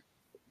far,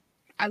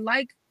 I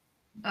like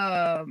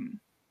Zion.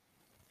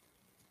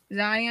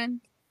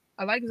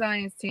 I like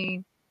Zion's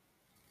team,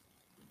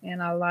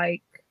 and I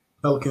like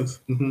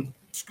Pelicans.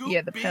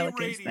 Yeah, the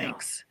Pelicans.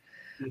 Thanks.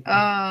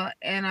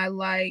 And I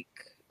like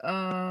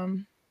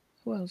who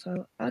else?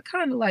 I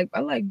kind of like.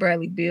 I like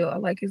Bradley Beal. I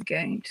like his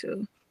game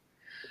too.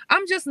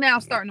 I'm just now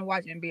starting to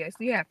watch NBA, so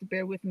you have to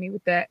bear with me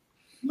with that.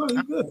 No,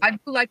 you're good. I do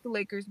like the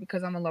Lakers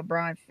because I'm a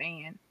LeBron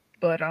fan,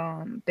 but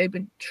they've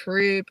been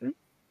tripping.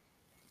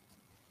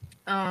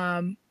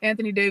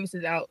 Anthony Davis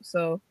is out,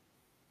 so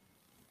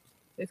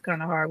it's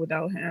kind of hard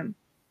without him.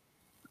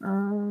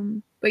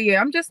 But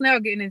yeah, I'm just now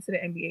getting into the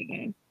NBA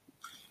game.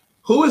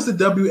 Who is the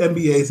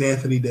WNBA's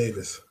Anthony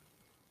Davis?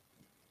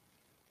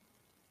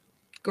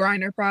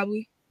 Griner,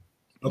 probably.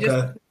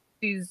 Okay.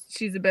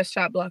 She's the best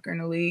shot blocker in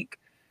the league.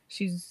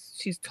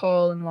 She's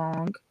tall and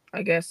long.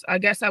 I guess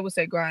I would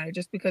say Griner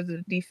just because of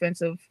the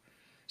defensive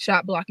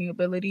shot blocking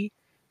ability.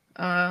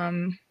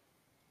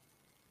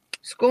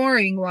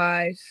 Scoring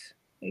wise,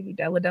 maybe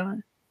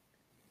Deladon.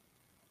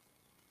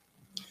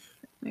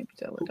 Maybe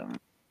Deladon.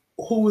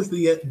 Who is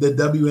the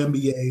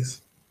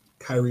WNBA's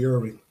Kyrie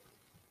Irving?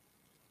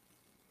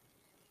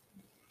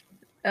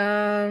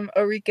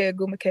 Arike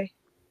Agumake.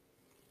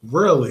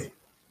 Really?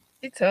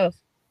 She's tough.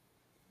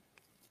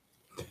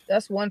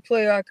 That's one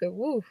player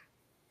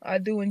I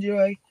do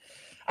enjoy.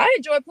 I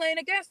enjoy playing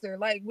against her.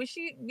 Like when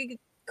she be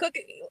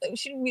cooking,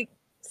 she be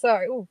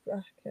sorry.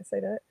 I can't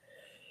say that.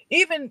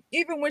 Even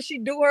when she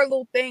do her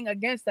little thing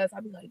against us,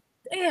 I'd be like,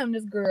 damn,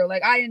 this girl.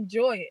 Like I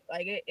enjoy it.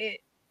 Like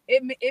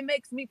it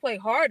makes me play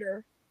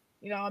harder.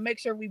 I make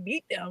sure we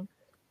beat them.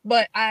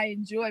 But I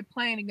enjoy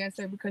playing against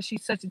her because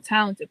she's such a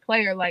talented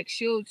player. Like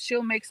she'll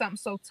make something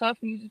so tough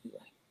and you just be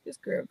like, this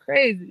girl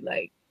crazy.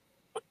 Like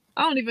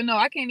I don't even know.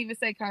 I can't even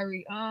say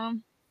Kyrie.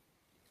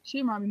 She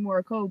reminds me more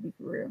of Kobe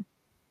for real.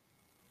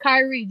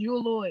 Kyrie,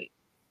 Jewel Lloyd.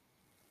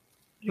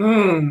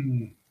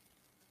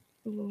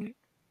 Lloyd.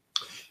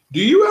 Do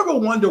you ever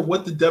wonder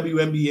what the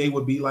WNBA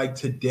would be like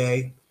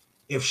today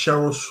if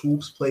Cheryl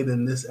Swoops played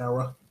in this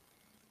era?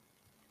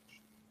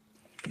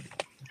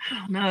 I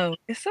don't know.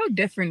 It's so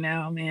different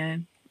now,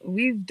 man.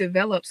 We've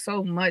developed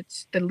so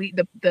much.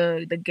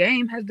 The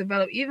game has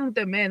developed. Even with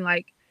the men,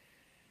 like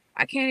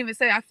I can't even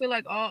say. I feel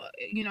like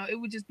it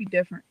would just be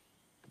different.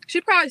 She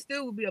probably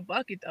still would be a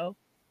bucket though.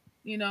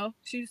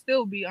 She'd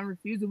still be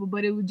unrefusable,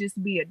 but it would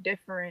just be a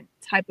different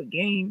type of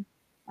game.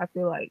 I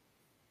feel like.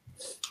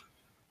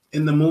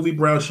 In the movie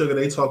Brown Sugar,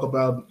 they talk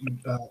about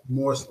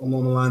more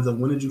along the lines of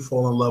when did you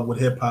fall in love with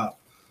hip hop?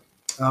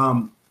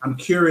 I'm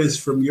curious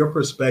from your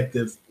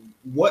perspective,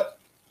 what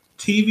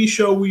TV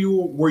show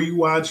were you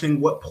watching?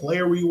 What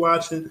player were you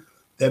watching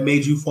that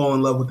made you fall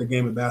in love with the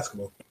game of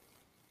basketball?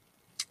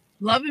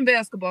 Love and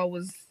Basketball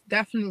was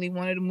definitely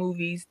one of the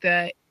movies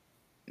that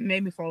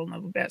made me fall in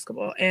love with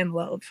basketball and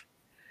love.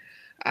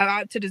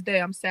 To this day,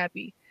 I'm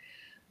sappy.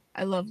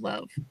 I love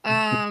love.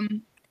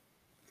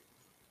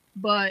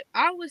 But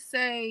I would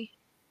say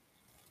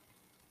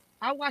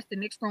I watched the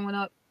Knicks growing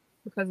up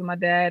because of my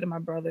dad and my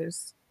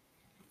brothers.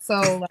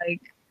 So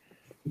like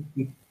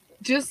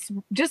just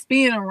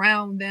being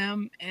around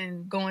them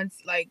and going to,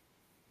 like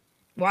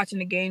watching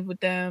the games with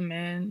them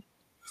and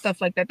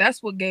stuff like that.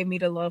 That's what gave me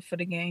the love for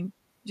the game.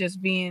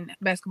 Just being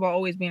basketball,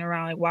 always being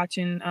around, like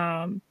watching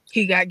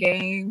He Got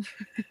Game,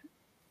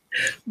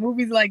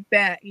 movies like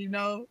that, It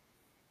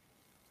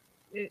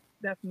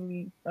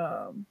definitely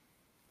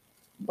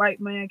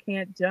White Man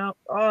Can't Jump,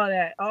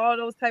 all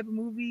those type of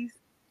movies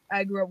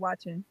I grew up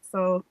watching.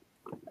 So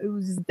it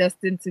was just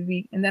destined to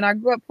be. And then I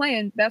grew up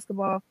playing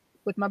basketball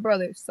with my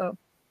brothers. So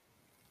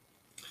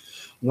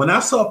when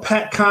I saw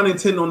Pat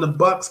Connaughton on the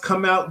Bucks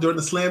come out during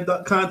the slam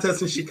dunk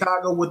contest in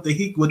Chicago with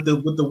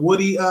the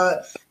Woody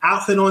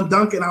outfit on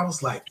dunking, I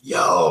was like,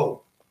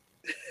 yo,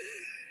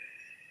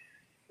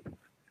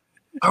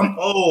 I'm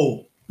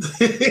old.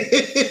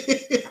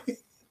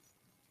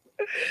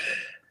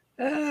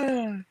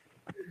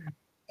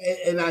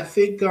 And I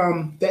think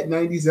that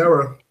 90s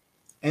era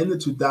and the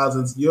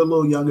 2000s, you're a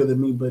little younger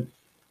than me, but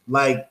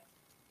like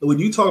when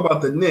you talk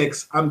about the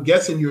Knicks, I'm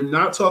guessing you're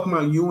not talking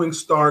about Ewing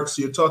Starks.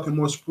 You're talking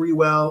more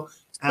Sprewell,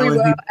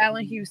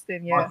 Allen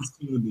Houston, yeah.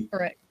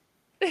 Correct.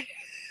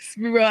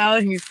 Sprewell,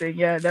 Allen Houston,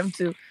 yeah, them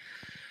two.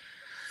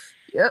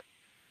 Yep.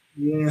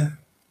 Yeah.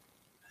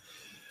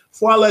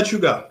 Before I let you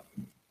go,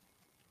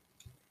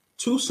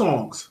 2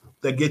 songs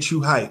that get you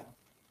hyped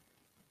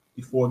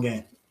before a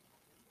game.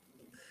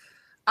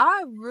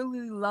 I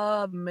really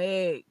love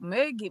Meg.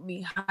 Meg get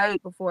me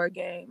hyped before a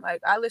game.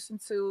 Like I listen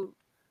to,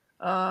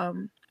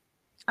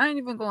 I ain't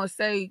even gonna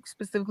say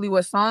specifically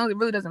what songs. It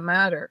really doesn't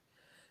matter.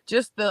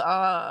 Just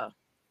the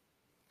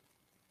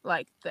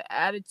like the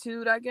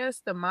attitude, I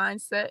guess, the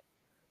mindset.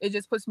 It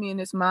just puts me in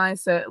this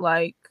mindset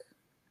like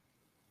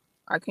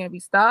I can't be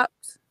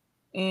stopped,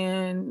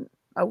 and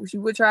I wish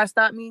you would try to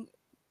stop me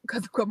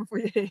because I'm coming for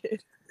your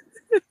head.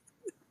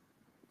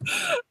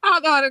 I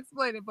don't know how to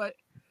explain it, but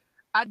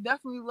I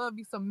definitely love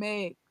you some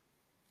Meg.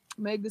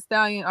 Meg Thee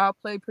Stallion. I'll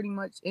play pretty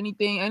much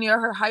anything. Any of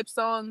her hype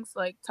songs,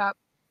 like top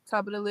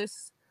of the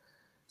list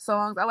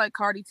songs. I like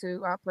Cardi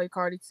too. I'll play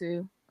Cardi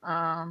too.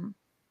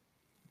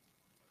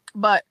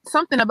 But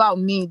something about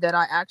me that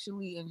I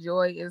actually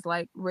enjoy is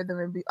like rhythm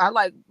and beat. I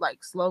like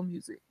slow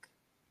music.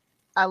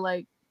 I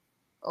like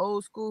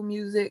old school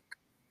music.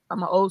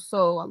 I'm an old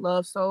soul. I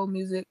love soul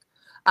music.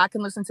 I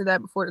can listen to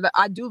that before.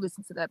 I do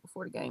listen to that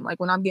before the game. Like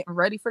when I'm getting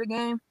ready for the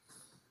game,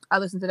 I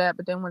listen to that,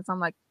 but then once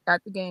I'm like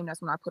at the game,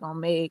 that's when I put on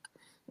Meg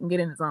and get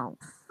in the zone.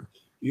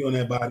 You on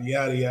that body,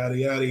 yada yada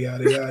yada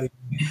yada yada.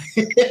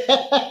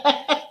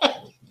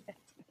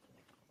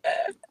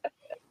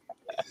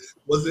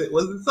 Was it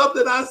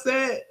something I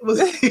said? Was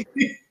it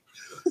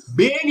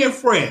being in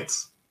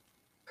France?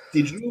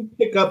 Did you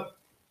pick up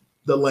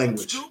the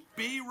language? Scoop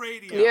B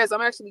Radio. Yes,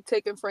 I'm actually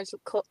taking French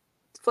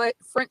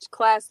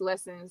class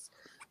lessons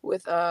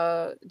with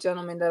a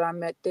gentleman that I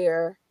met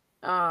there.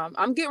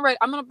 I'm getting ready.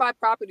 I'm going to buy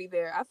property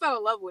there. I fell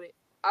in love with it.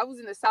 I was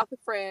in the south of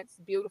France.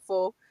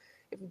 Beautiful.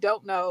 If you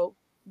don't know,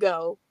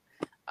 go.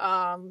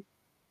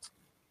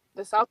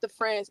 The south of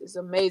France is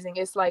amazing.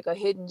 It's like a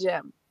hidden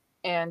gem.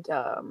 And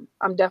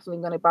I'm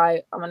definitely going to buy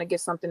it. I'm going to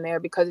get something there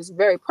because it's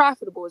very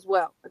profitable as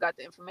well. I got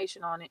the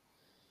information on it.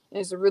 And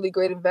it's a really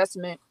great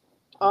investment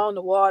on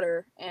the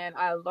water. And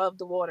I love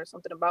the water.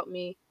 Something about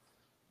me.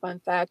 Fun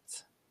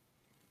fact.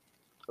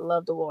 I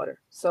love the water.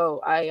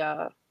 So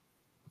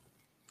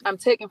I'm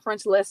taking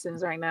French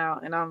lessons right now.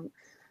 And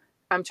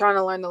I'm trying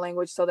to learn the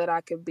language so that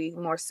I could be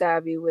more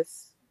savvy with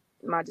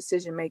my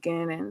decision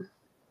making and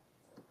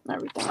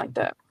everything like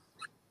that.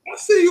 I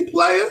see you,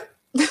 player.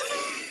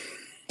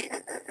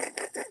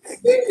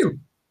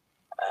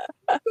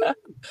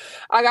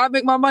 I gotta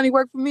make my money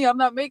work for me. I'm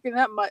not making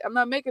that much. I'm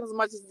not making as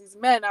much as these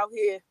men out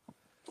here.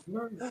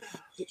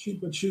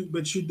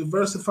 But you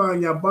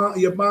diversifying your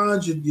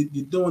bonds.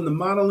 You're doing the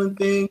modeling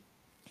thing.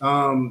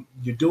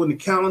 You're doing the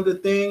calendar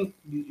thing.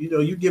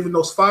 You're giving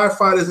those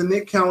firefighters in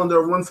their calendar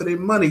a run for their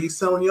money. You're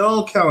selling your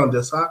own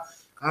calendar. So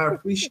I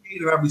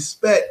appreciate and I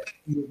respect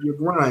your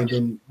grind,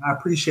 and I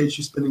appreciate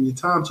you spending your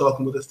time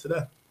talking with us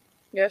today.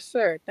 Yes,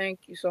 sir.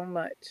 Thank you so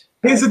much.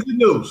 Here's the good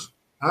news.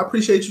 I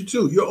appreciate you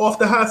too. You're off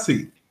the hot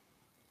seat.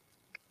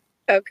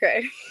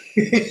 Okay.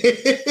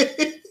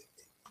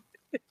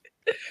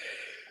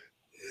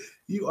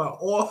 You are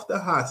off the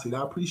hot seat.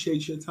 I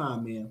appreciate your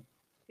time, man.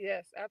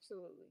 Yes,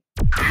 absolutely.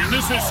 And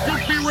this is Scoop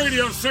B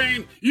Radio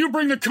saying, you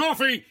bring the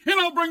coffee and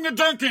I'll bring the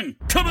Dunkin'.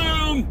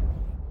 Kaboom!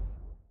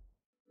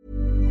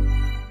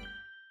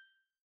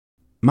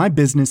 My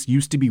business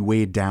used to be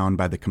weighed down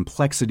by the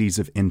complexities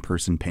of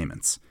in-person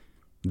payments.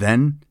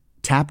 Then,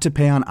 Tap to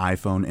Pay on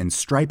iPhone and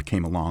Stripe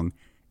came along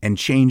and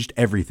changed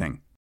everything.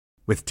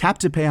 With Tap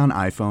to Pay on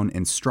iPhone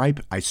and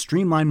Stripe, I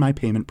streamlined my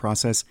payment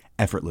process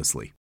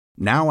effortlessly.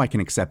 Now I can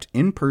accept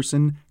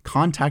in-person,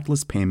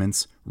 contactless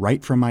payments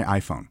right from my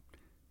iPhone.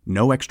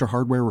 No extra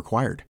hardware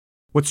required.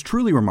 What's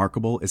truly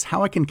remarkable is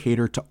how I can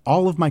cater to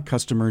all of my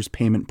customers'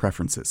 payment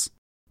preferences.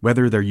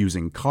 Whether they're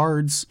using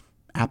cards,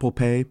 Apple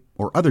Pay,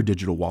 or other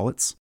digital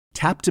wallets,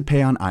 Tap to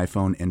Pay on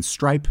iPhone and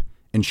Stripe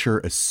ensure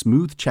a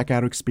smooth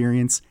checkout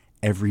experience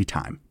every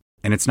time.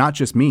 And it's not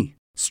just me.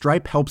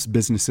 Stripe helps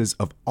businesses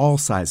of all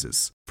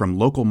sizes, from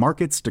local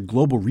markets to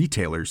global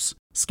retailers,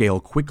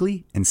 scale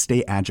quickly and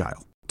stay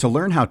agile. To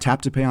learn how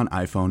Tap to Pay on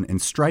iPhone and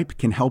Stripe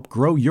can help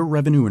grow your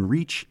revenue and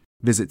reach,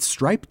 visit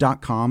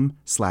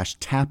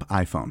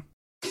stripe.com/tapiphone.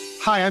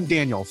 Hi, I'm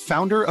Daniel,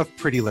 founder of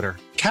Pretty Litter.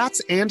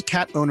 Cats and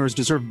cat owners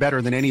deserve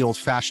better than any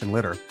old-fashioned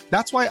litter.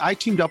 That's why I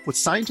teamed up with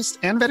scientists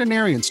and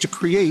veterinarians to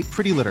create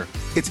Pretty Litter.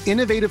 Its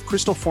innovative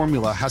crystal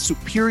formula has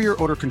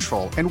superior odor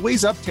control and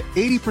weighs up to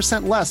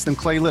 80% less than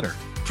clay litter.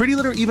 Pretty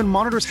Litter even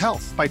monitors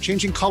health by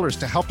changing colors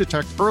to help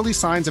detect early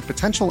signs of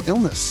potential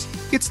illness.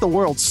 It's the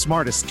world's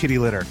smartest kitty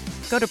litter.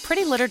 Go to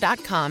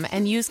prettylitter.com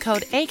and use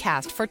code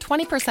ACAST for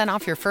 20%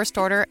 off your first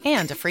order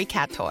and a free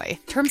cat toy.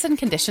 Terms and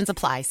conditions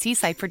apply. See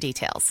site for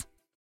details.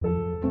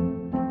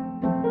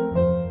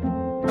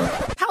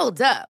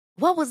 Hold up.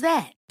 What was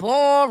that?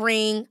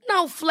 Boring.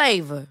 No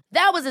flavor.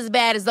 That was as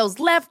bad as those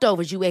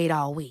leftovers you ate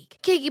all week.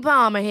 Keke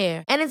Palmer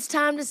here. And it's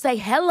time to say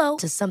hello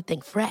to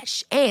something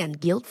fresh and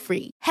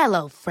guilt-free.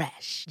 Hello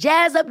Fresh.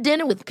 Jazz up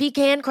dinner with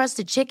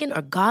pecan-crusted chicken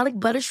or garlic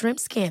butter shrimp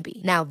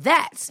scampi. Now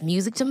that's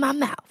music to my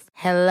mouth.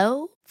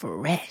 Hello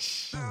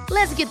Fresh.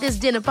 Let's get this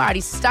dinner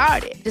party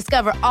started.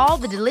 Discover all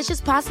the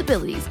delicious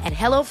possibilities at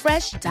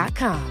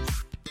HelloFresh.com.